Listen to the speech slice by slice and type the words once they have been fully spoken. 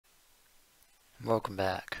Welcome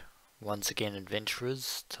back, once again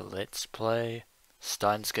adventurers, to Let's Play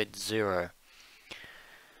Steins Gate 0.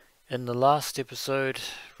 In the last episode,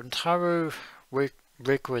 Rintaro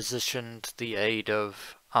requisitioned the aid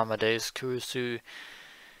of Amadeus Kurusu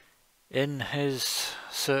in his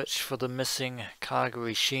search for the missing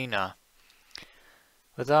Kagari Shina.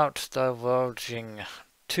 Without divulging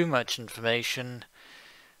too much information,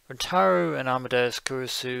 Rintaro and Amadeus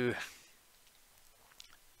Kurusu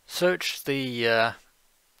searched the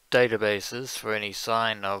databases for any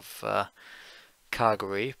sign of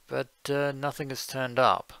Kagari, but nothing has turned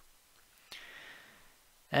up.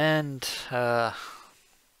 And right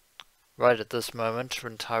at this moment,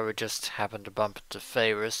 Rintaro just happened to bump into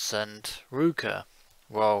Faris and Luka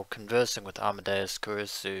while conversing with Amadeus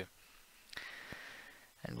Kurusu.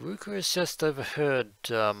 And Luka has just overheard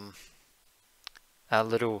our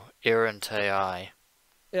little errand AI.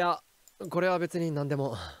 Yeah, これは別に何で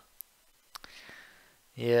も。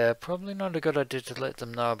 Yeah, probably not a good idea to let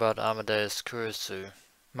them know about Amadeus Kurusu.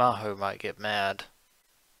 Maho might get mad.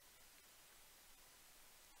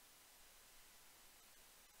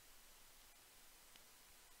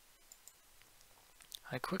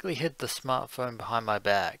 I quickly hid the smartphone behind my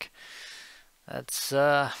back. That's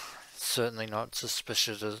certainly not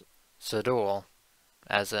suspicious at all.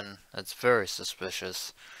 As in, it's very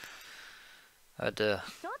suspicious.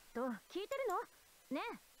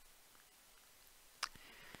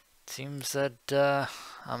 Seems that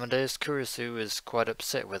Amadeus Kurusu is quite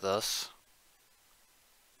upset with us.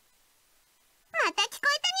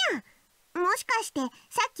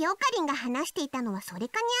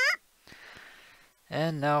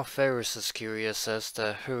 And now Faris is curious as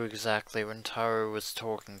to who exactly Rintaro was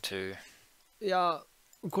talking to. Yeah,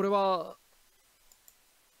 これは...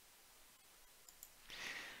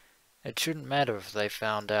 It shouldn't matter if they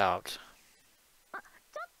found out.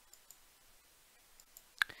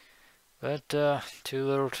 But, too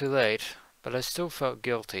little too late. But I still felt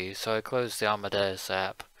guilty, so I closed the Amadeus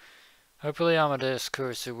app. Hopefully Amadeus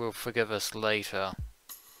Kurusu will forgive us later.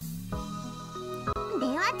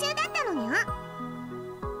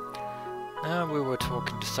 Now we were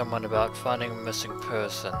talking to someone about finding a missing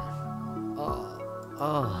person.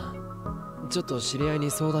 ちょっと知り合い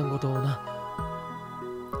に相談事をな。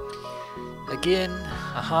 Again,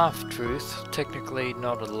 a half-truth, technically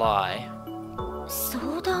not a lie.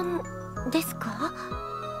 相談ですか?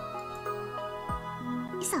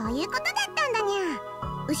 そういうことだったんだにゃ。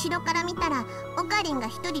後ろから見たらオカリンが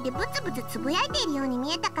一人でブツブツつぶやいているように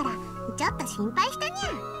見えたからちょっと心配したにゃ。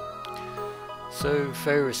 So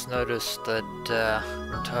Faris noticed that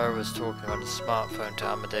Rintaro was talking on his smartphone to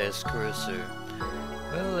Amadeus Kurusu.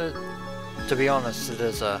 Well, to be honest, it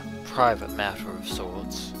is a private matter of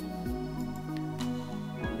sorts.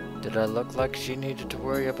 Did I look like she needed to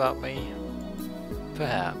worry about me?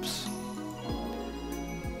 Perhaps.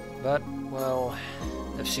 But, well,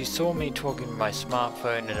 if she saw me talking to my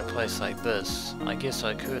smartphone in a place like this, I guess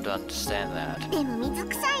I could understand that.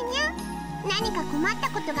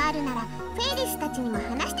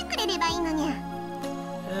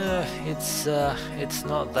 It's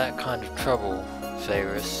not that kind of trouble,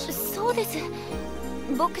 Faris. そうです。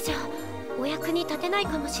僕じゃお役に立てない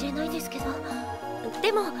かもしれないですけど、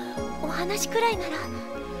でもお話くらいなら。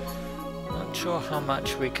 Not sure how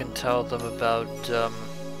much we can tell them about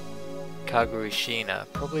Kagari Shina.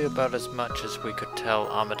 Probably about as much as we could tell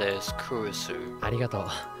Amadeus Kurusu. ありがと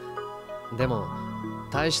う。でも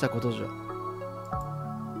大したことじゃ。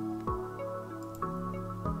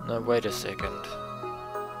 No, wait a second.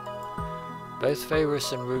 Both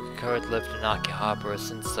Faris and Luka had lived in Akihabara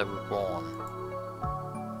since they were born.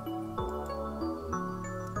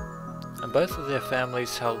 And both of their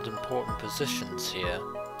families held important positions here.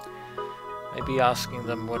 Maybe asking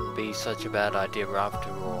them wouldn't be such a bad idea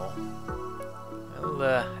after all.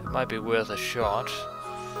 Well, it might be worth a shot,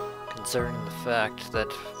 considering the fact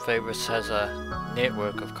that Faris has a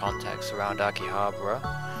network of contacts around Akihabara.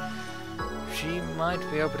 She might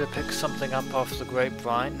be able to pick something up off the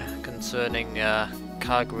grapevine concerning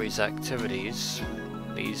Kagari's activities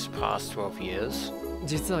these past 12 years.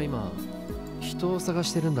 実は今、人を探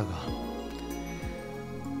してるんだが。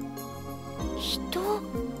人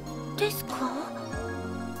ですか?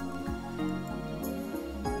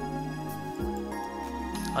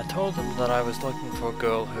 I told them that I was looking for a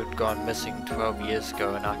girl who'd gone missing 12 years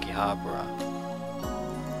ago in Akihabara.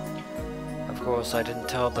 Of course, I didn't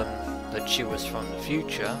tell them that she was from the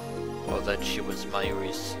future, or that she was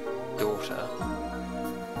Mayuri's daughter.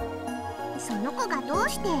 その子がどう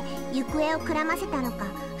して行方をくらませたのか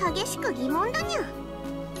激しく疑問だにゃ。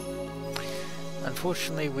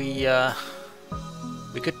 Unfortunately, we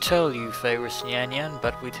We could tell you, Faris Nyan Nyan,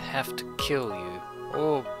 but we'd have to kill you,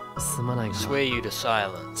 or すまないが swear you to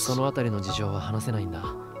silence. そのあたりの事情は話せないんだ。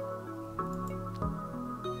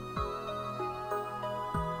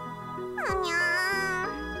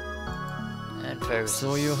And Faris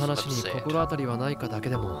そういう is 話に upset. 心当たりはないかだけ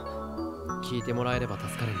でも聞いてもらえれば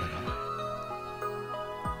助かるんだが。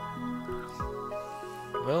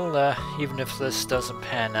 Well, even if this doesn't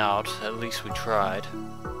pan out, at least we tried.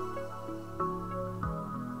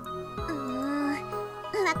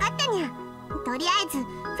 わかったにゃ。とりあえずフ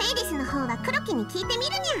ェイリスの方は黒木に聞いてみ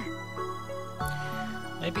るにゃ。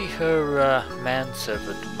 Maybe her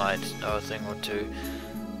manservant might know a thing or two.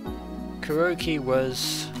 Kuroki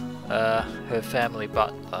was her family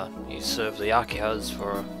butler. He served the Akihabara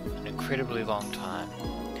for an incredibly long time.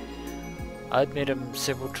 I'd met him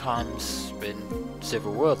several times in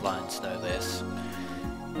several world lines, no less.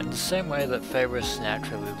 In the same way that Faris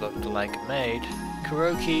naturally looked like a maid,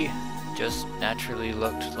 Kuroki just naturally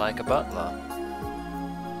looked like a butler.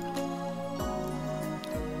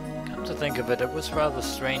 Come to think of it, it was rather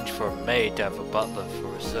strange for a maid to have a butler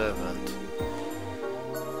for a servant.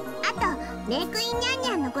 あとメイクインニャンニ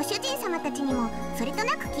ャンのご主人様たちにもそれと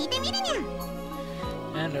なく聞いてみるにゃ。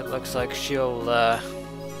 And it looks like she'll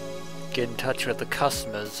get in touch with the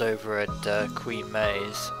customers over at Queen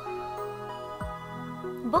May's.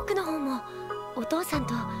 僕の方もお父さん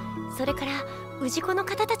とそれから氏子の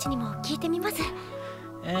方たちにも聞いてみます。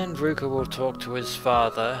 And Ruka will talk to his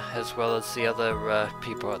father as well as the other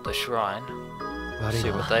people at the shrine. 悪い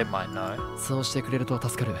See what な。 they might know. そうしてくれると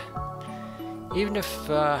助かる。 Even if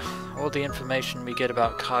all the information we get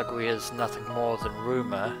about Kagari is nothing more than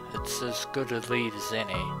rumor, it's as good a lead as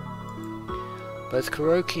any. Both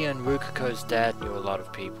Kuroki and Rukako's dad knew a lot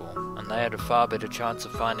of people, and they had a far better chance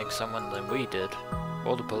of finding someone than we did,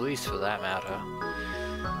 or the police for that matter.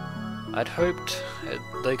 I'd hoped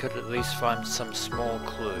they could at least find some small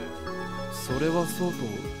clue. それはそうと、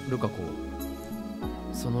ルカ子。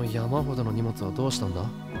その山ほどの荷物はどうしたんだ？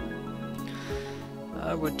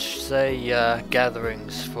 I would say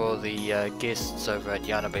gatherings for the guests over at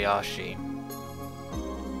Yanabayashi.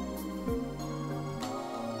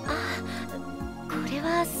 これ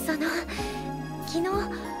はその昨日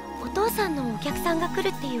お父さんのお客さんが来る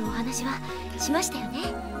っていうお話はしましたよ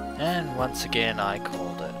ね。 And once again I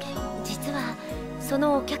called it. 実はそ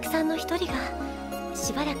のお客さんの一人が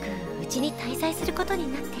しばらくうちに滞在すること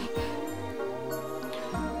になって。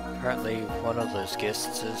 Apparently one of those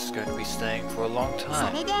guests is going to be staying for a long そ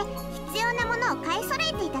time. れで必要なものを買い揃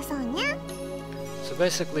えていたそうにゃ。 So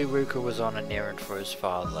basically Ruka was on an errand for his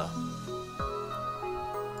father.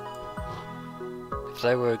 If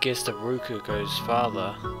they were a guest of Rukako's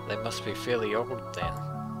father, they must be fairly old then.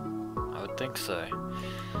 I would think so.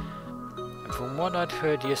 And from what I'd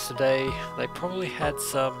heard yesterday, they probably had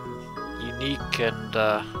some unique and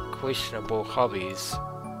questionable hobbies.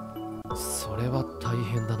 それは大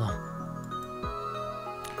変だな。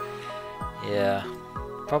 Yeah,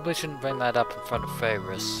 probably shouldn't bring that up in front of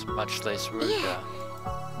Faris, much less Ruka.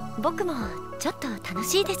 僕もちょっと楽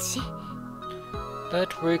しいですし。 But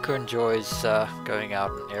Ruka enjoys going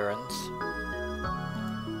out on errands.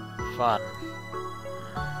 Fun.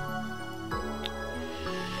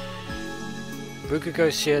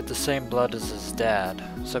 Rukago shared the same blood as his dad,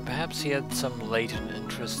 so perhaps he had some latent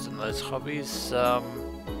interest in those hobbies.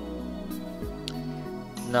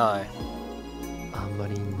 No. あんま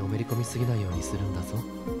りのめり込みすぎないようにするんだぞ。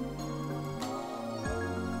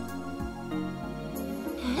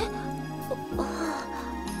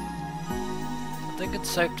 I think it's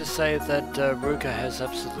safe to say that Ruka has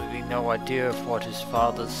absolutely no idea of what his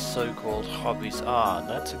father's so-called hobbies are, and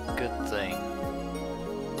that's a good thing.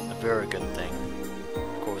 A very good thing.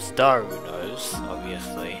 Of course, Daru knows,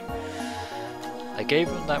 obviously. I gave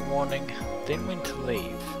him that warning, then went to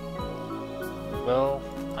leave. Well,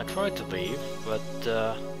 I tried to leave, but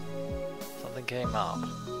something came up,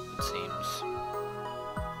 it seems.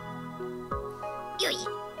 よ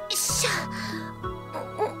いしょ。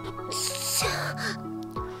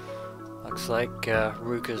Looks like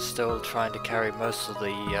Ruka's still trying to carry most of the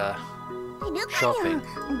ルカにゃ shopping.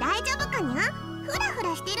 ん、大丈夫かにゃ。フラフ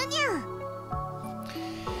ラしてるにゃ。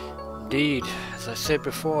 Indeed, as I said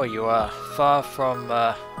before, you are far from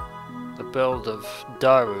the build of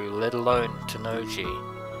Daru, let alone Tanoji.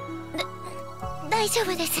 大丈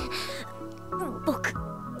夫です。僕だって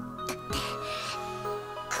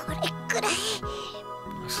これくらい。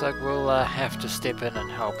 Looks like we'll have to step in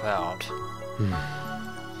and help out.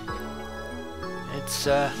 It's,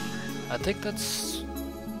 I think that's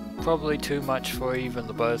probably too much for even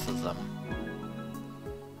the both of them.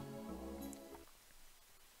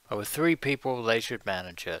 With 3 people, they should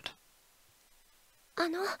manage it.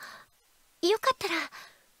 よかったら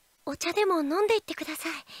お茶でも飲んでいってくださ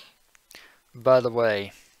い。 By the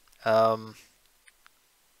way, I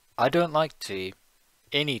don't like tea.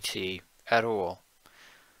 Any tea at all.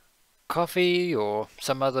 Coffee or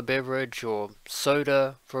some other beverage or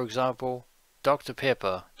soda, for example. Dr.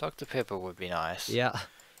 Pepper. Dr. Pepper would be nice. いや、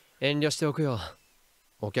遠慮しておくよ。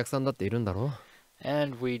お客さんだっているんだろ。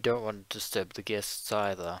 And we don't want to disturb the guests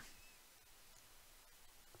either.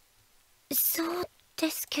 そうで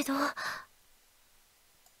すけど。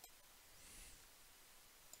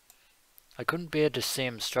 I couldn't bear to see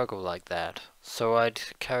him struggle like that, so I'd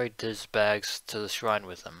carried his bags to the shrine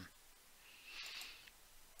with him.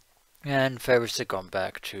 And Faris had gone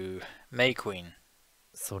back to May Queen.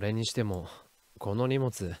 それにしても、この荷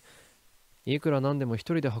物、いくらなんでも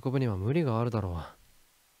一人で運ぶには無理があるだろ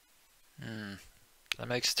う。That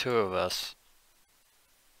makes 2 of us.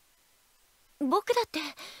 僕だって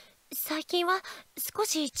最近は少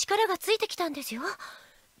し力がついてきたんですよ。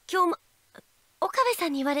今日も岡部さ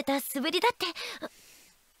んに言われた素振りだって。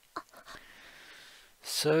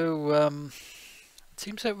 So, it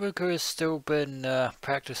seems that Ruka has still been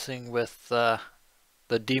practicing with the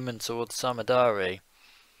demon sword Samadare,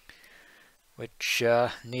 which,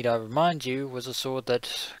 need I remind you, was a sword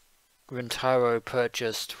that Rintaro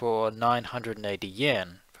purchased for 980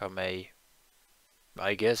 yen from I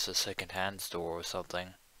guess a second-hand store or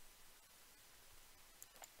something.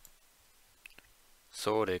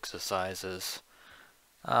 Sword exercises.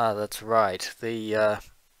 Ah, that's right. The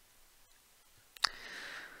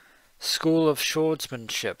school of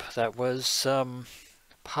swordsmanship that was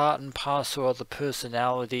part and parcel of the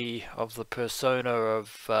personality of the persona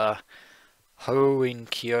of Hououin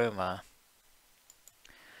Kyouma.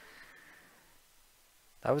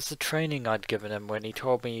 That was the training I'd given him when he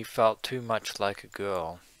told me he felt too much like a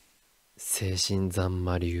girl. 精神残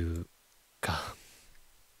魔流か。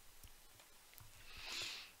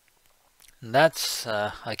 And that's,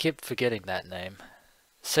 I keep forgetting that name.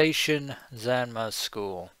 Seishin Zanma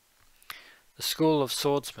School. The School of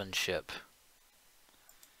Swordsmanship.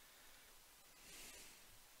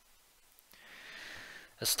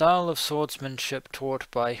 A style of swordsmanship taught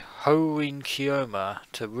by Hououin Kyouma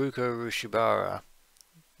to Ruka Rushibara,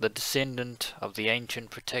 the descendant of the ancient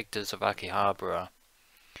protectors of Akihabara.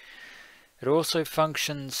 It also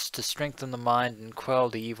functions to strengthen the mind and quell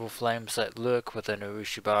the evil flames that lurk within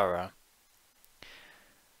Urushibara.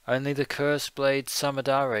 Only the cursed blade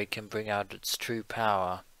Samadare can bring out its true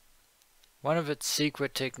power. One of its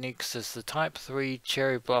secret techniques is the Type 3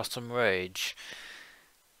 Cherry Blossom Rage.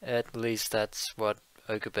 At least that's what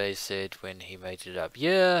Okabe said when he made it up.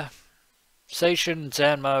 Yeah, Seishin,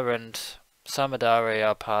 Zanma and Samadare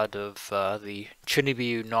are part of the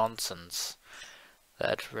Chunibiu nonsense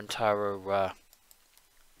that Rintaro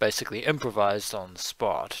basically improvised on the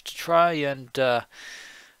spot to try and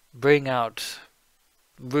bring out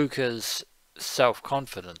Ruka's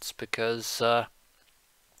self-confidence, because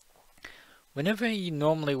whenever he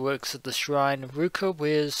normally works at the shrine, Ruka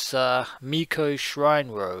wears Miko shrine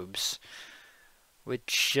robes,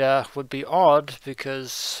 which would be odd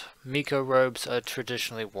because Miko robes are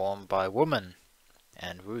traditionally worn by women,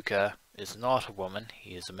 and Ruka is not a woman,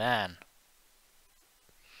 he is a man.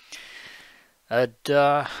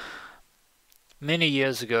 Many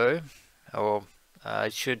years ago, or I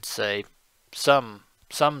should say some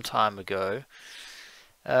time ago,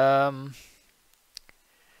 Rintaro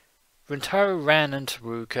ran into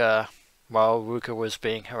Ruka while Ruka was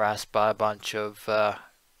being harassed by a bunch of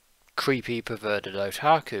creepy, perverted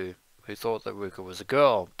otaku who thought that Ruka was a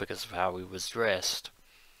girl because of how he was dressed.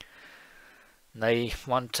 And they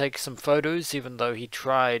wanted to take some photos, even though he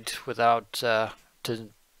tried without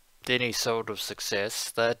any sort of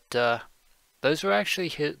success, that those were actually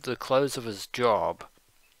the clothes of his job.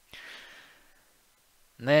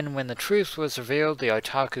 And then when the truth was revealed, the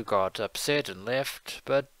otaku got upset and left,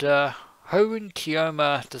 but Hououin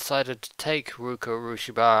Kyouma decided to take Ruka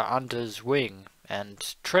Rushibara under his wing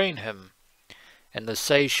and train him in the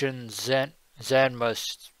Seishin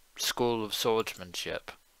Zanma School of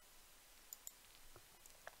Swordsmanship.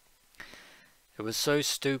 It was so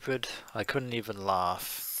stupid, I couldn't even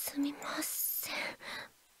laugh. すみません。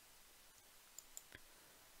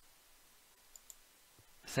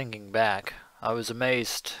 Thinking back, I was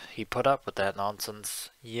amazed he put up with that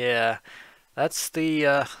nonsense. Yeah, that's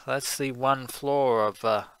the one flaw of,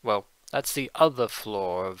 well, that's the other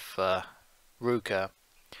flaw of Ruka.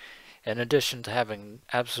 In addition to having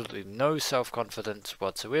absolutely no self-confidence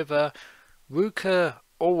whatsoever, Ruka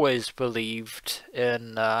always believed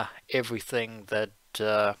in everything that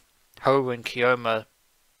Hououin Kyouma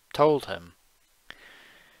told him.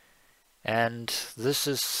 And this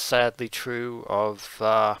is sadly true of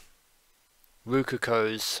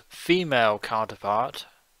Rukako's female counterpart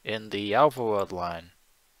in the Alpha World line.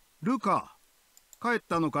 Luka, 帰っ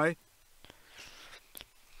たのかい?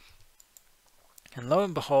 And lo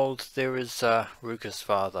and behold, there is Ruka's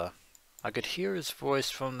father. I could hear his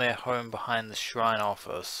voice from their home behind the shrine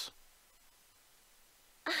office.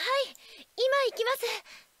 はい、今行きます。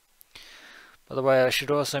 By the way, I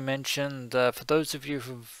should also mention that for those of you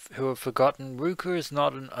who have forgotten, Ruka is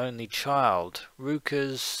not an only child.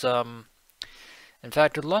 Ruka's, in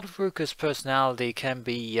fact, a lot of Ruka's personality can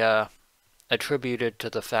be attributed to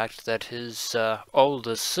the fact that his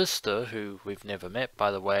oldest sister, who we've never met,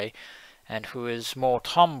 by the way, and who is more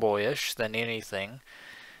tomboyish than anything,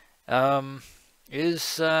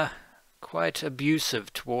 is quite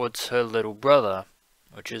abusive towards her little brother.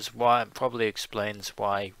 Which is why it probably explains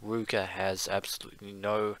why Ruka has absolutely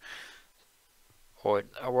no, or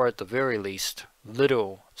at the very least,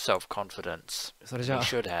 little self-confidence. He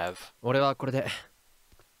should have.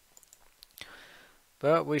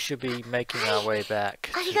 But we should be making our way back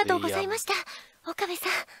to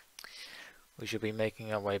we should be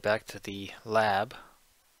making our way back to the lab,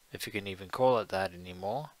 if you can even call it that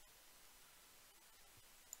anymore.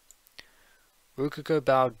 Rukako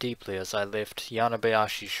bowed deeply as I left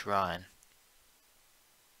Yanabayashi Shrine.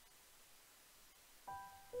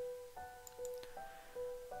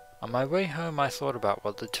 On my way home I thought about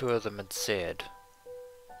what the two of them had said.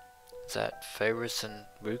 Is that Faris and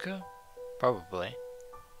Ruka? Probably.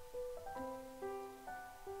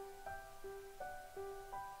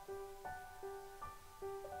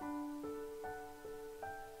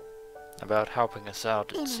 About helping us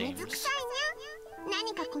out, it seems.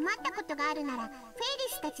 何か困ったことがあるならフェイリ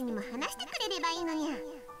スたちにも話してくれればいいのにゃ。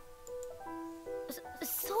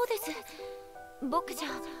そうです。僕じゃ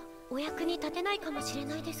お役に立てないかもしれ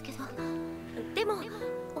ないですけど、でも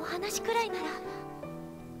お話くらいなら。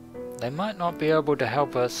They might not be able to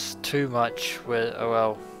help us too much with,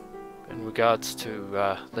 well, in regards to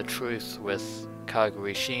the truth with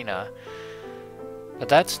Kagari Shina, but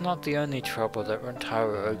that's not the only trouble that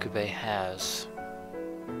Rintaro Okabe has.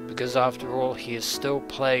 Because after all, he is still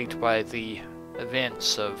plagued by the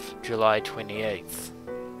events of July 28th.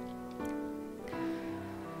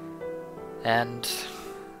 And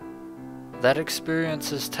that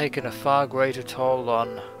experience has taken a far greater toll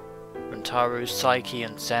on Rintaro's psyche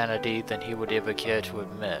and sanity than he would ever care to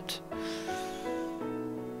admit.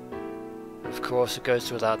 Of course, it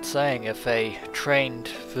goes without saying, if a trained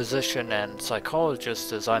physician and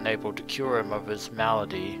psychologist is unable to cure him of his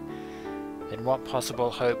malady, then what possible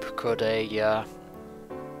hope could a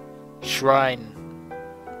shrine,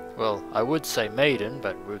 well, I would say maiden,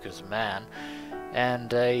 but Ruka's a man,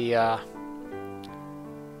 and a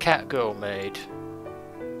cat girl maid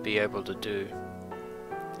be able to do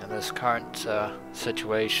in this current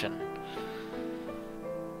situation?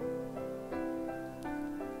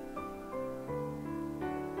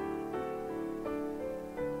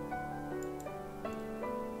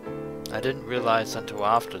 I didn't realize until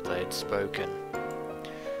after they'd spoken.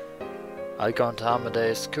 I'd gone to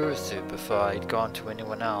Amadeus Kurusu before I'd gone to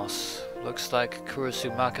anyone else. Looks like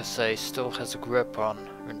Kurusu Makase still has a grip on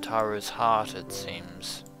Rintaro's heart, it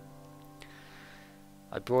seems.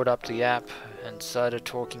 I brought up the app and started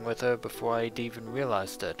talking with her before I'd even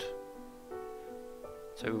realized it.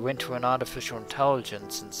 So we went to an artificial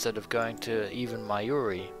intelligence instead of going to even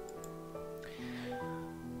Mayuri.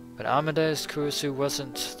 But Amadeus Kurusu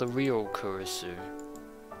wasn't the real Kurusu.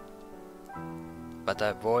 But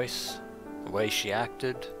that voice, the way she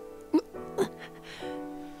acted,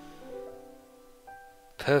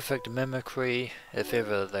 perfect mimicry if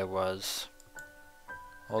ever there was.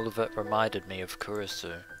 All of it reminded me of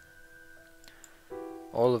Kurusu.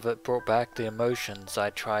 All of it brought back the emotions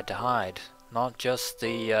I tried to hide. Not just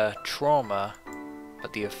the trauma,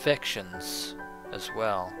 but the affections as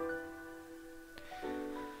well.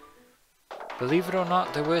 Believe it or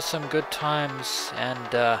not, there were some good times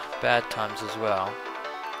and bad times as well.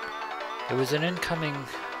 There was an incoming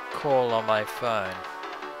call on my phone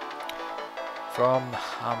from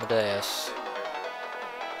Amadeus.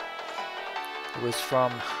 It was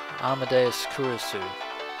from Amadeus Kurusu.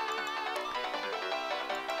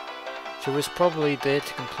 She was probably there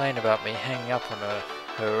to complain about me hanging up on her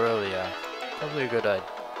earlier. Probably a good idea.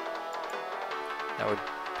 That would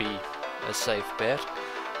be a safe bet.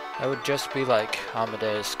 That would just be like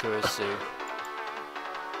Amadeus Kurusu.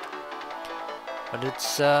 But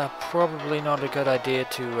it's probably not a good idea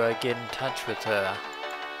to get in touch with her.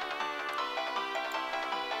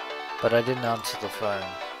 But I didn't answer the phone.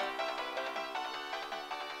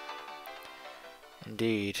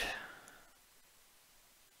 indeed.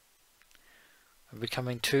 I'm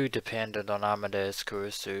becoming too dependent on Amadeus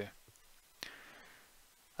Kurusu.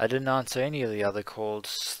 I didn't answer any of the other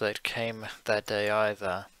calls that came that day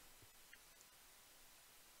either.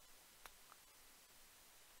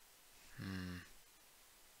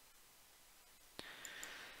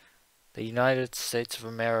 The United States of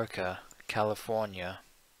America, California.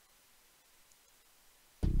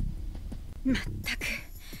 まったく、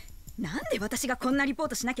なんで私がこんなリポー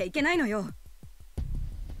トしなきゃいけないのよ。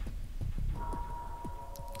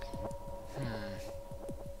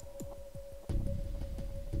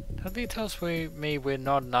Something tells me we're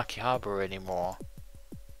not in Akihabara anymore.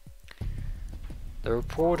 The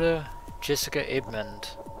reporter, Jessica Edmund,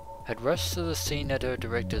 had rushed to the scene at her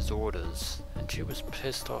director's orders, and she was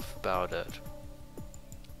pissed off about it.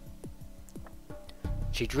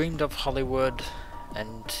 She dreamed of Hollywood,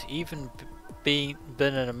 and even been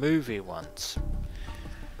in a movie once.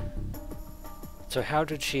 So how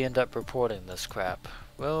did she end up reporting this crap?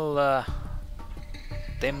 Well,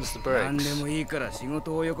 them's the breaks. 何でもいいから仕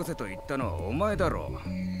事をよこせと言ったのはお前だろう。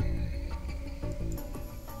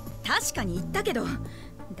確かに言ったけど、だ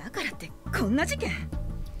からってこんな事件。It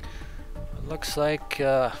looks like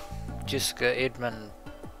Jessica Edmund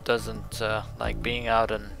doesn't like being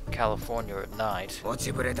out in California at night. 落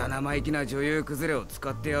ちぶれた生意気な女優崩れを使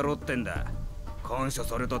ってやろうってんだ。感謝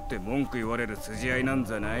されたって文句言われる筋合いなん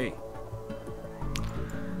じゃない。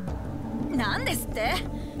なんですって？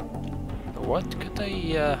 What could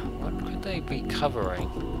they be covering?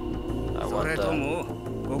 I それと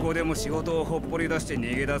wonder. もここでも仕事をほっぽり出して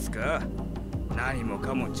逃げ出すか。何も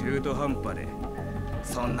かも中途半端で。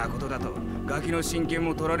そんなことだとガキの親権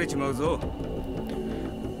も取られちまうぞ。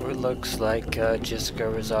It looks like Jessica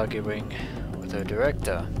is arguing with her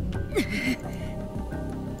director.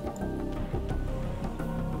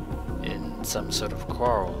 In some sort of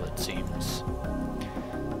quarrel, it seems.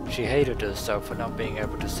 She hated herself for not being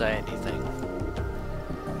able to say anything.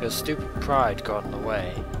 Her stupid pride got in the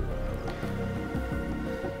way.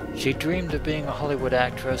 She dreamed of being a Hollywood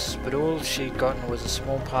actress, but all she'd gotten was a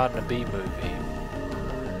small part in a B-movie.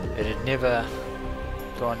 It had never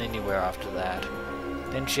gone anywhere after that.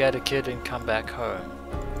 Then she had a kid and come back home.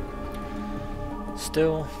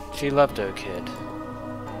 Still, she loved her kid.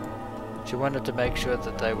 She wanted to make sure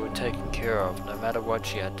that they were taken care of, no matter what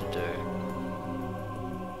she had to do.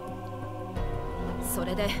 そ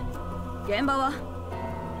れで現場は？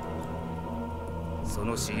そ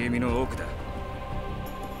の茂みの奥だ。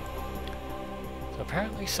So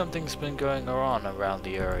apparently something's been going on around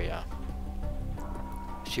the area.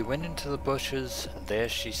 She went into the bushes, and there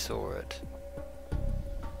she saw it.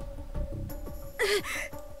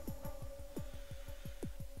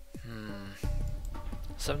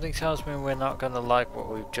 Something tells me we're not gonna like what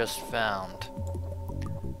we've just found.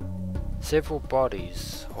 Several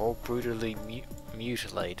bodies, all brutally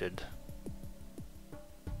mutilated.「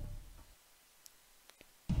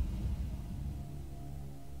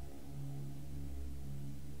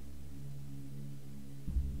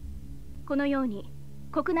このように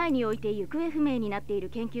国内において行方不明になってい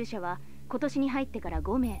る研究者は今年に入ってから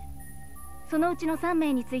5名。そのうちの3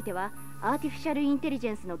名についてはアーティフィシャルインテリジ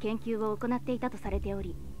ェンスの研究を行っていたとされてお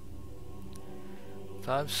り。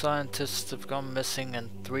5 scientists have gone missing, and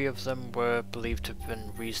 3 of them were believed to have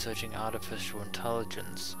been researching artificial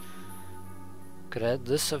intelligence. Could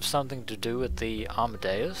this have something to do with the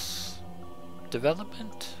Amadeus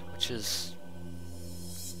development?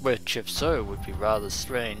 Which, if so, would be rather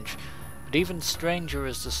strange. But even stranger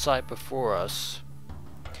is the sight before us.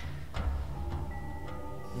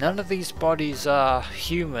 None of these bodies are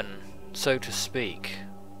human, so to speak.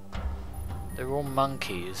 They're all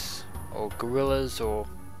monkeys, or gorillas, or...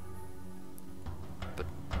 But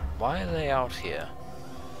why are they out here?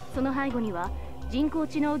 その背後には人工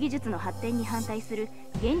知能技術の発展に反対する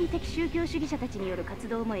原理的宗教主義者たちによる活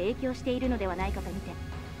動も影響しているのではないかとみて、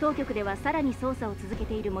当局ではさらに捜査を続け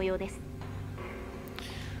ている模様です。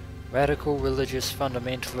Radical religious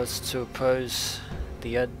fundamentalists who oppose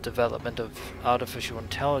the development of artificial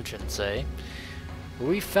intelligence, eh?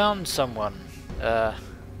 We found someone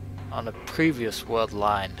on a previous world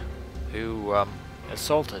line who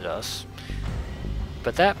assaulted us,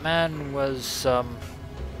 but that man was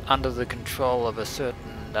under the control of a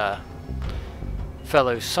certain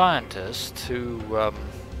fellow scientist who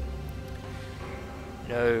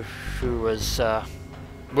who was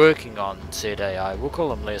working on said AI. We'll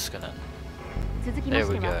call him Leskanen. 続きま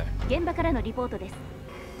しては現場からのリポートです。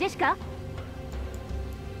ジェシカ。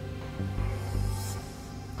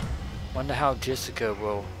Wonder how Jessica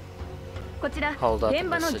will こちら hold up 現 in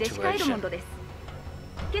場 this のジェシカ・エドモン situation. ドです。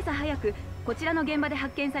今朝早くこちらの現場で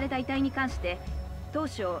発見された遺体に関して当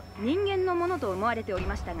初人間のものと思われており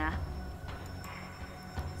ましたが、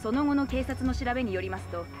その後の警察の調べによります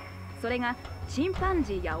と、それがチンパン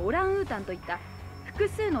ジーやオランウータンといった複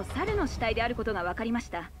数の猿の死体であることが分かりまし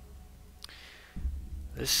た。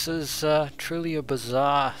This is truly a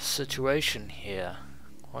bizarre situation here.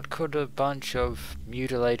 What could a bunch of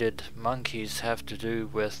mutilated monkeys have to do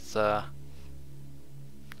with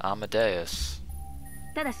Amadeus?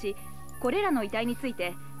 ただし、これらの遺体につい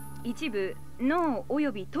て一部脳お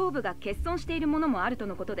よび頭部が欠損しているものもあると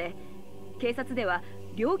のことで、警察では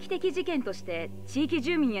猟奇的事件として地域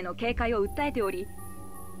住民への警戒を訴えており、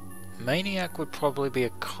Maniac would probably be a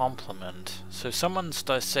compliment, so someone's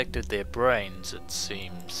dissected their brains, it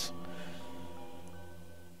seems.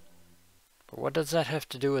 But what does that have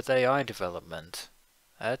to do with AI development?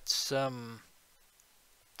 That's,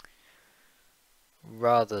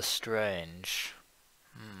 rather strange.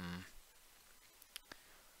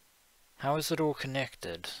 How is it all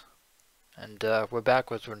connected? And, we're back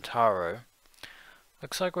with Rintaro.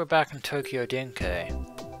 Looks like we're back in Tokyo Denkai.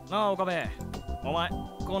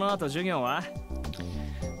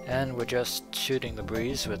 And we're just shooting the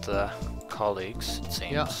breeze with colleagues, it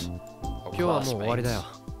seems. Or 今日はもう終わりだよ。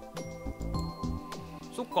 classmates.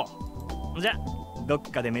 そっか。じゃどっ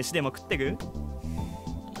かで飯でも食ってく？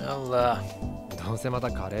 Well, どうせま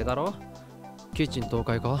たカレーだろ。キッチン倒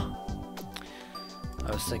壊か。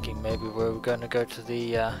 I was thinking maybe we were going to go to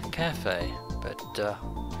the cafe, but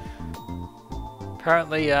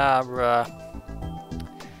apparently our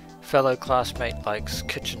fellow classmate likes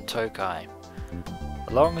Kitchen Tokai,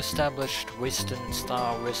 a long-established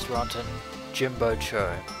Western-style restaurant in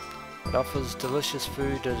Jimbo-cho. It offers delicious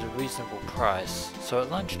food at a reasonable price, so at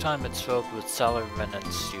lunchtime it's filled with salarymen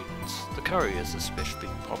and students. The curry is especially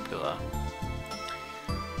popular.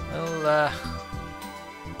 Well,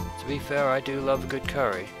 to be fair, I do love a good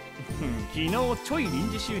curry. 昨日ちょい臨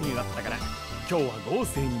時収入あったから、今日は豪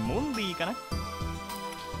勢にもんでいいかな。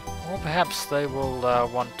 Or perhaps they will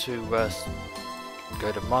want to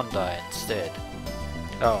go to Mondai instead.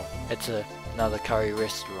 Oh, it's another curry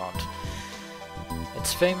restaurant.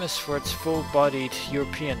 It's famous for its full-bodied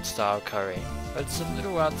European-style curry, but it's a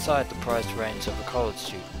little outside the price range of a college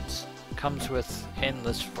student's. Comes with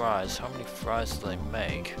endless fries. How many fries do they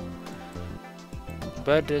make?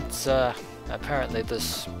 But it's apparently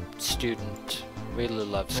this student really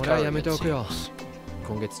loves 俺は curry. やめ It ておくよ。 seems.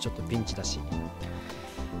 今月ちょっとピンチだし。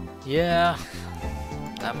 Yeah,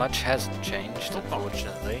 not much hasn't changed,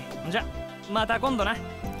 unfortunately. じゃまた今度な。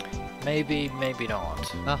 Maybe, maybe not.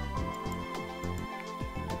 あ、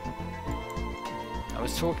 I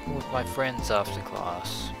was talking with my friends after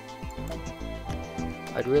class.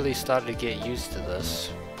 I'd really started to get used to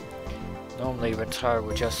this. Normally Rintaro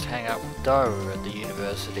would just hang out with Daru at the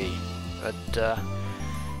university, but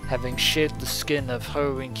having shed the skin of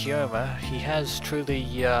Hououin Kyouma, he has truly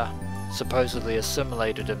supposedly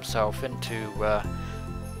assimilated himself into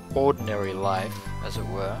ordinary life, as it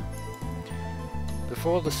were.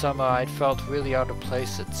 Before the summer I'd felt really out of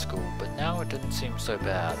place at school, but now it didn't seem so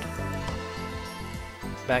bad.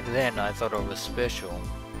 Back then I thought I was special,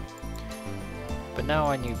 but now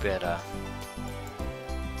I knew better.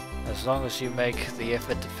 As long as you make the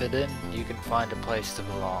effort to fit in, you can find a place to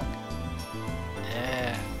belong.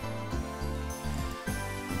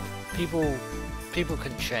 People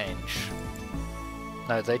can change.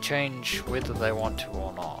 No, they change whether they want to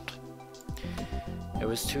or not. It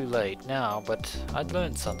was too late now, but I'd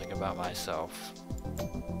learned something about myself.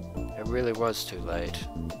 It really was too late.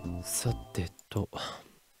 さてと、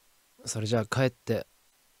それじゃあ帰って。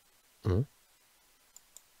ん？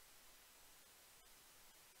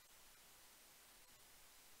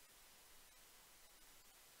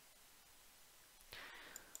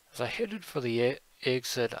 As I headed for the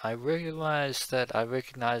exit, I realized that I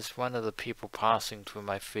recognized one of the people passing through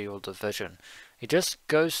my field of vision. He just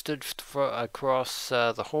ghosted across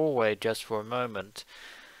the hallway just for a moment.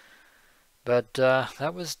 But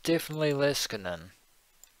that was definitely Leskinen.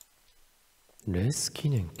 レスキ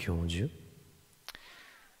ネン教授？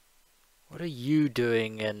 What are you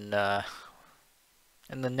doing in the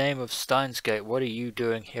name of Steins Gate? What are you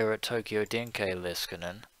doing here at Tokyo Denkai,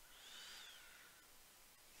 Leskinen?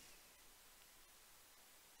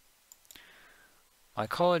 My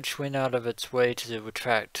college went out of its way to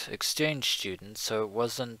attract exchange students, so it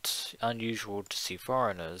wasn't unusual to see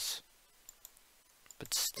foreigners.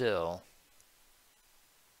 But still...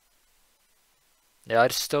 Yeah, I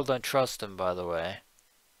still don't trust him, by the way.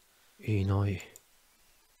 いない。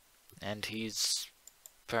 And he's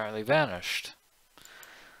apparently vanished.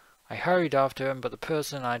 I hurried after him, but the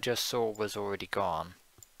person I just saw was already gone.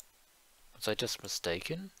 Was I just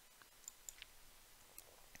mistaken?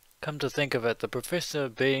 Come to think of it, the professor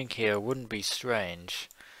being here wouldn't be strange.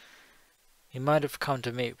 He might have come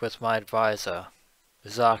to meet with my advisor,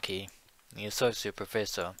 Uzaki, the associate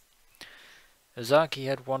professor. Uzaki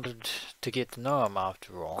had wanted to get to know him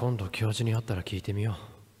after all. 今度教授に会ったら聞いてみよ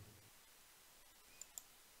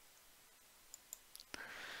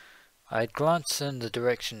う。I'd glanced in the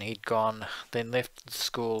direction he'd gone, then left the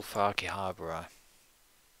school for Akihabara.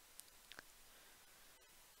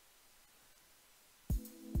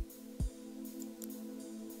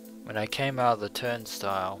 When I came out of the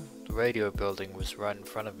turnstile, the radio building was right in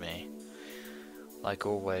front of me. Like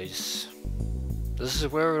always, this is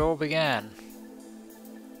where it all began.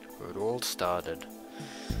 Where it all started.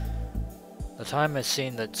 The time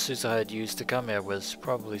machine that Susa had used to come here was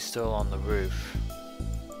probably still on the roof.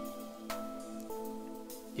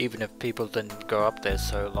 Even if people didn't go up there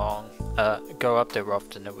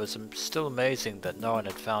often, it was still amazing that no one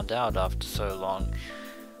had found out after so long.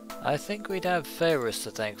 I think we'd have Faris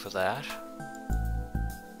to thank for that.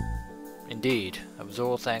 Indeed, it was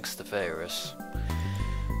all thanks to Faris.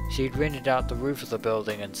 She'd rented out the roof of the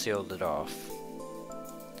building and sealed it off.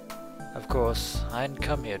 Of course, I hadn't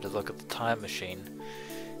come here to look at the time machine.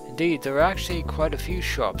 Indeed, there are actually quite a few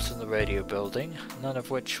shops in the radio building, none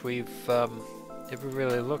of which we've ever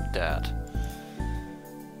really looked at.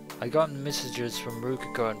 I'd gotten messages from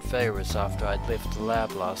Luka and Faris after I'd left the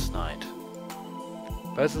lab last night.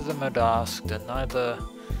 Both of them had asked, and neither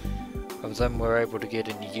of them were able to get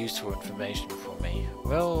any useful information for me.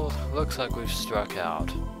 Well, looks like we've struck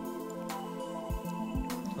out.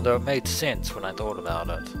 Although it made sense when I thought about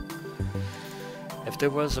it. If there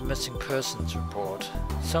was a missing persons report,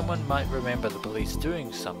 someone might remember the police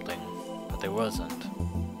doing something, but there wasn't.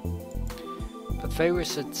 But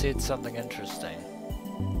Faris had said something interesting.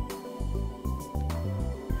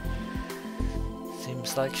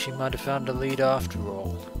 Seems like she might have found a lead after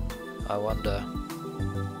all. I wonder.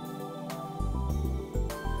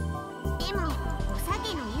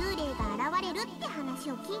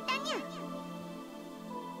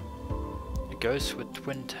 A ghost with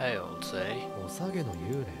twin tails, eh? おさげの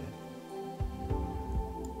幽霊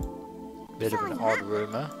Bit of an odd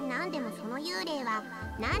rumor. なんでもその幽霊は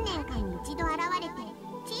何年かに一度現れて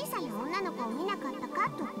小さな女の子を見なかったか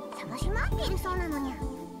と探し回っているそうなのにゃ。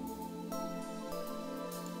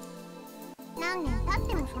何年経っ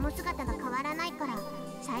てもその姿が変わらないから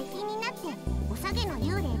最近になっておさげの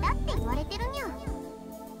幽霊だって言われてるにゃ。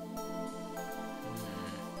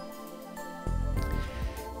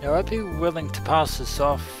Now, I'd be willing to pass this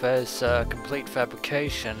off as a complete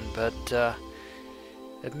fabrication, but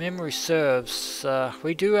if memory serves,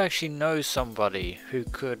 we do actually know somebody who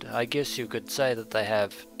could, I guess you could say that they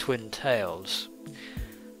have twin tails.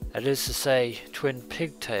 That is to say, twin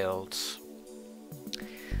pigtails.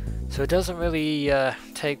 So it doesn't really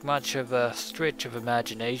take much of a stretch of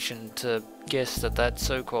imagination to guess that that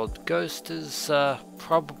so-called ghost is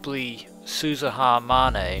probably Suzuha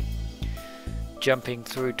Mane, jumping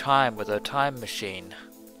through time with her time machine,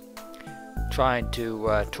 trying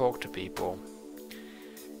to talk to people.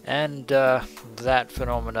 And that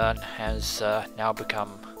phenomenon has now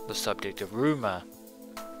become the subject of rumor.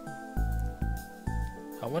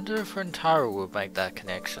 I wonder if Rintaro would make that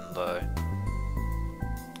connection though.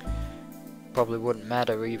 Probably wouldn't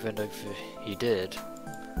matter even if he did.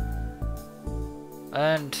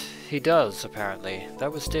 And he does, apparently.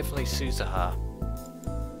 That was definitely Suzuha.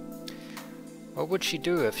 What would she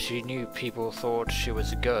do if she knew people thought she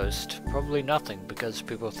was a ghost? Probably nothing, because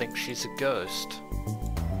people think she's a ghost.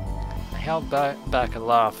 I held back a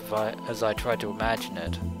laugh as I tried to imagine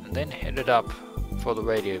it, and then headed up for the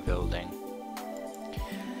radio building.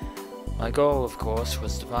 My goal, of course,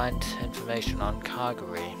 was to find information on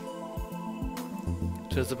Kagari.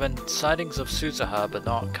 There have been sightings of Suzuha, but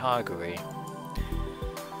not Kagari.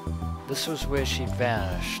 This was where she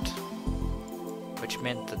vanished, which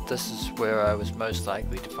meant that this is where I was most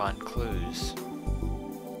likely to find clues.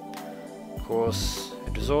 Of course,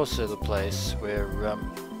 it was also the place where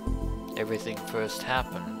everything first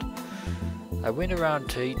happened. I went around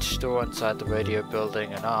to each store inside the radio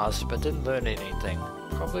building and asked, but didn't learn anything.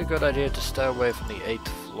 Probably a good idea to stay away from the 8th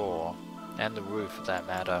floor, and the roof for that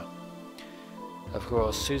matter. Of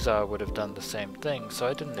course, Suzuha would have done the same thing, so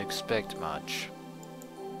I didn't expect much.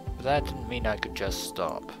 But that didn't mean I could just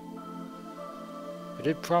stop. I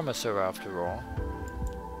did promise her after all.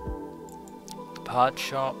 The part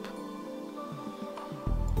shop,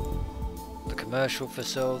 the commercial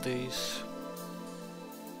facilities,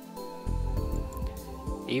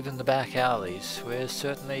 even the back alleys. We're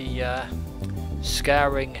certainly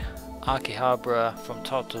scouring Akihabara from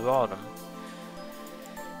top to bottom.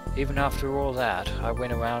 Even after all that, I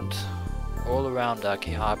went all around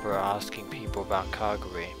Akihabara asking people about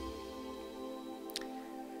Kagari.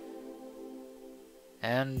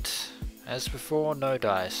 And, as before, no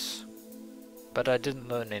dice. But I didn't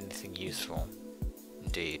learn anything useful.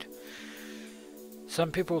 Indeed.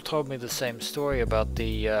 Some people told me the same story about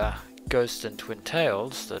the ghost in Twin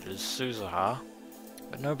Tails, that is Suzuha,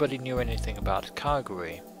 but nobody knew anything about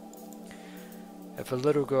Kagari. If a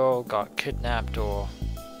little girl got kidnapped or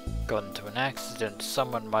got into an accident,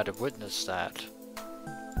 someone might have witnessed that.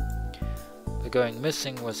 But going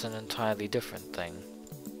missing was an entirely different thing.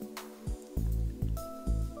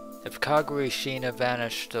 If Kagari Shina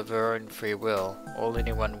vanished of her own free will, all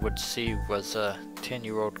anyone would see was a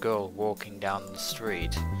 10-year-old girl walking down the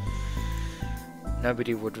street.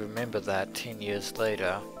 Nobody would remember that 10 years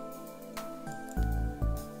later.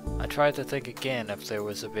 I tried to think again if there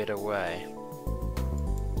was a better way.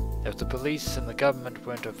 If the police and the government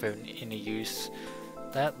weren't of any use,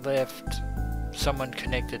 that left someone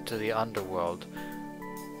connected to the underworld.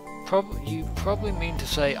 You probably mean to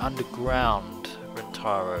say underground,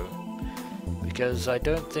 Rintaro, because I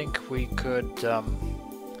don't think we could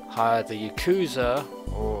hire the Yakuza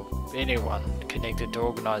or anyone connected to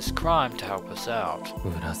organized crime to help us out.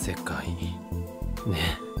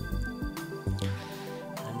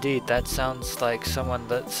 Indeed, that sounds like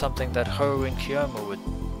something that Hououin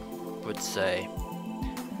Kyouma would say.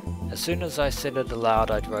 As soon as I said it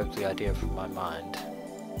aloud, I drove the idea from my mind.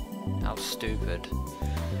 How stupid.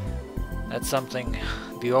 That's something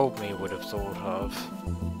the old me would have thought of.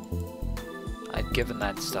 I'd given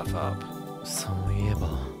that stuff up.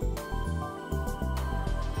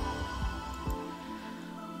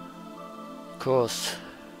 Of course,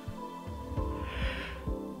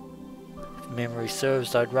 if memory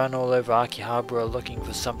serves, I'd run all over Akihabara looking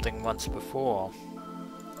for something once before.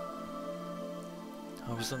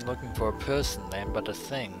 I wasn't looking for a person then, but a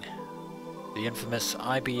thing. The infamous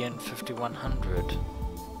IBN 5100,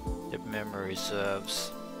 if memory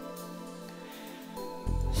serves.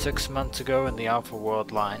 6 months ago in the Alpha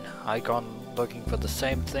World line, I'd gone looking for the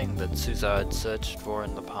same thing that Suzuha had searched for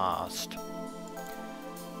in the past.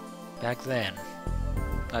 Back then,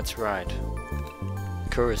 that's right,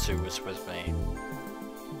 Kurisu was with me.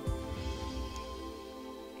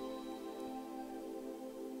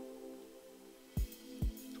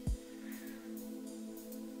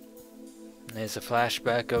 There's a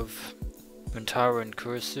flashback of Rintaro and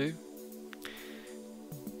Kurisu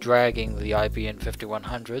dragging the IBN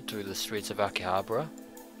 5100 through the streets of Akihabara.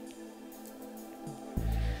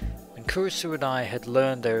 When Kurisu and I had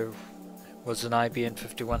learned there was an IBN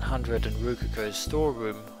 5100 in Rukako's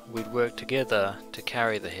storeroom, we'd work together to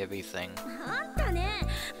carry the heavy thing.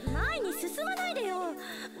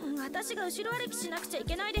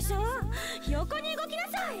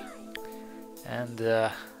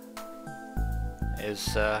 And is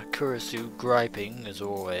Kurisu griping as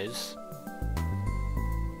always.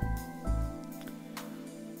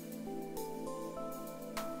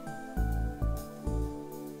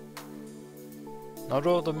 Not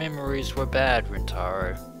all the memories were bad,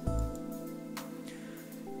 Rintaro.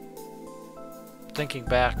 Thinking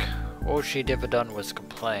back, all she'd ever done was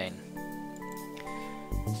complain.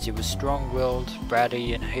 She was strong-willed,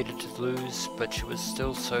 bratty, and hated to lose, but she was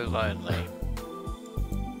still so lonely.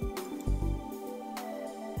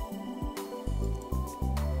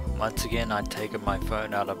 Once again, I'd taken my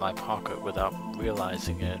phone out of my pocket without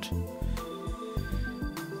realizing it.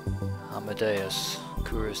 Amadeus,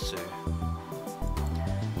 Kurisu.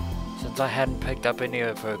 Since I hadn't picked up any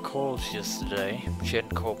of her calls yesterday, she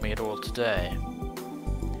hadn't called me at all today.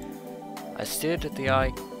 I stared at the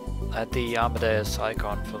Amadeus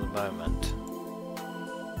icon for the moment,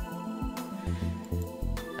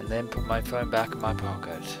 and then put my phone back in my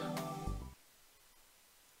pocket.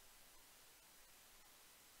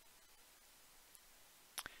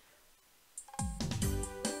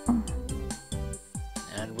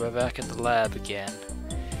 And we're back at the lab again.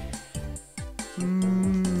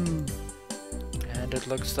 And it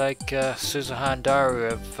looks like Suzuha and Daru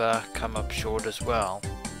have come up short as well.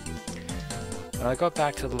 When I got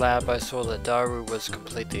back to the lab, I saw that Daru was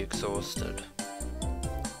completely exhausted.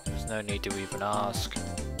 There was no need to even ask.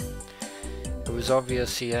 It was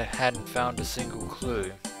obvious he hadn't found a single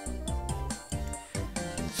clue.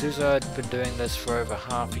 Suzuha had been doing this for over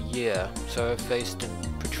half a year, so her face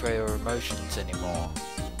didn't portray her emotions anymore.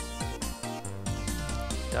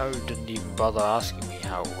 Daru didn't even bother asking me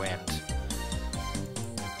how it went.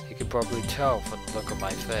 He could probably tell from the look on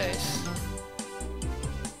my face.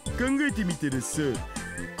 考えてみたらさ、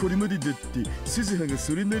これまでだって鈴葉が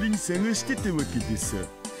それなりに探してたわけでさ、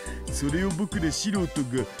それを僕ら素人が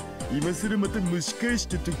今更また蒸し返し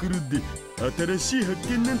たところで新しい発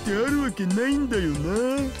見なんてあるわけないんだよ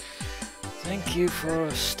な。Thank you for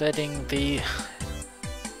stating the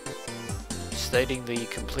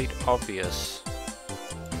complete obvious.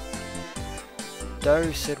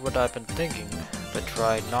 Daru said what I've been thinking, but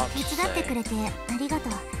tried not to 手伝ってくれてありがと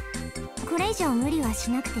う。これ以上無理はし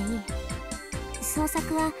なくていい。捜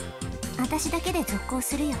索は私だけで続行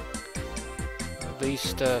するよ。At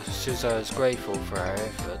least Suza is grateful for our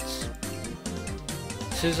efforts.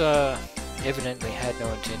 Suza evidently had no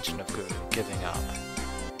intention of giving up.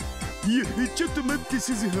 いや、ちょっと待って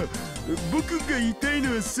鈴葉。僕が言いたい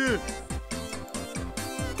のはさ、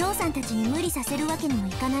父さんたちに無理させるわけにも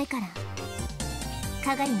いかないから。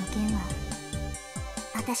かがりの件は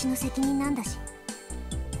私の責任なんだし。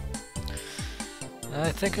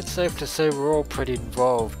I think it's safe to say we're all pretty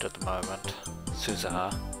involved at the moment, Suzaha.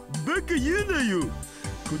 バカ言うなよ。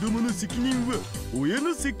子供の責任は親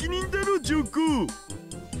の責任だろ、上皇。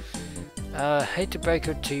Hate to break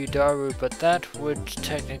it to you, Daru, but that would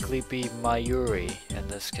technically be Mayuri in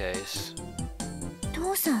this case.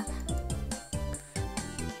 父さん。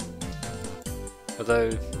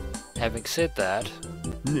Although, having said that,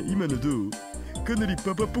 ね、今のどう？かなり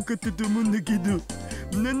パパっぽかったと思うんだけど、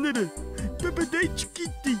なんならパパ大好きっ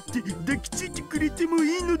て言って抱きついてくれても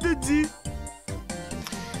いいのだぜ。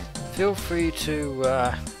feel free to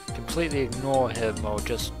completely ignore him or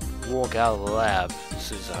just walk out of the lab,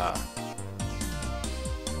 Suzaha.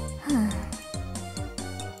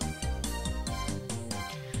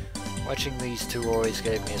 Watching these two always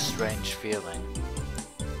gave me a strange feeling.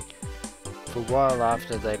 For a while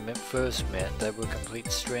after they first met, they were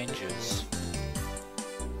complete strangers.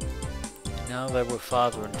 Now they were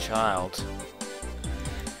father and child.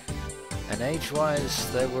 And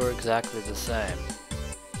age-wise, they were exactly the same.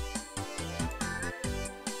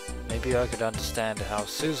 Maybe I could understand how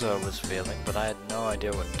Suzo was feeling, but I had no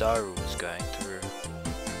idea what Daru was going through.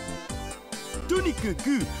 とにか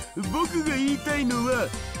く僕が言いたいのは、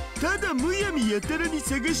ただむやみやたらに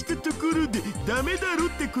探したところでダメだろっ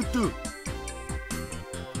てこと。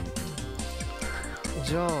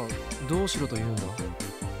じゃあどうしろと言うんだ？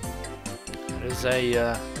 It is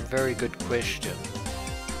a very good question,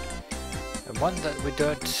 and one that we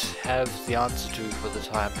don't have the answer to for the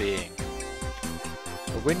time being.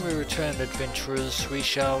 But when we return, adventurers, we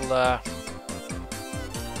shall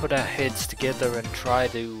put our heads together and try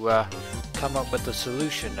to come up with a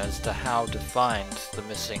solution as to how to find the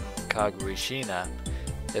missing Kagari Shina,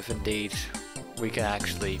 if indeed we can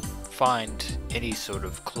actually find any sort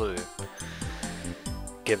of clue,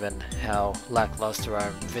 given how lackluster our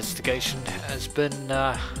investigation has been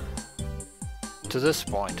to this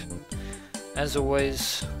point. As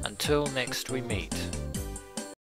always, until next we meet.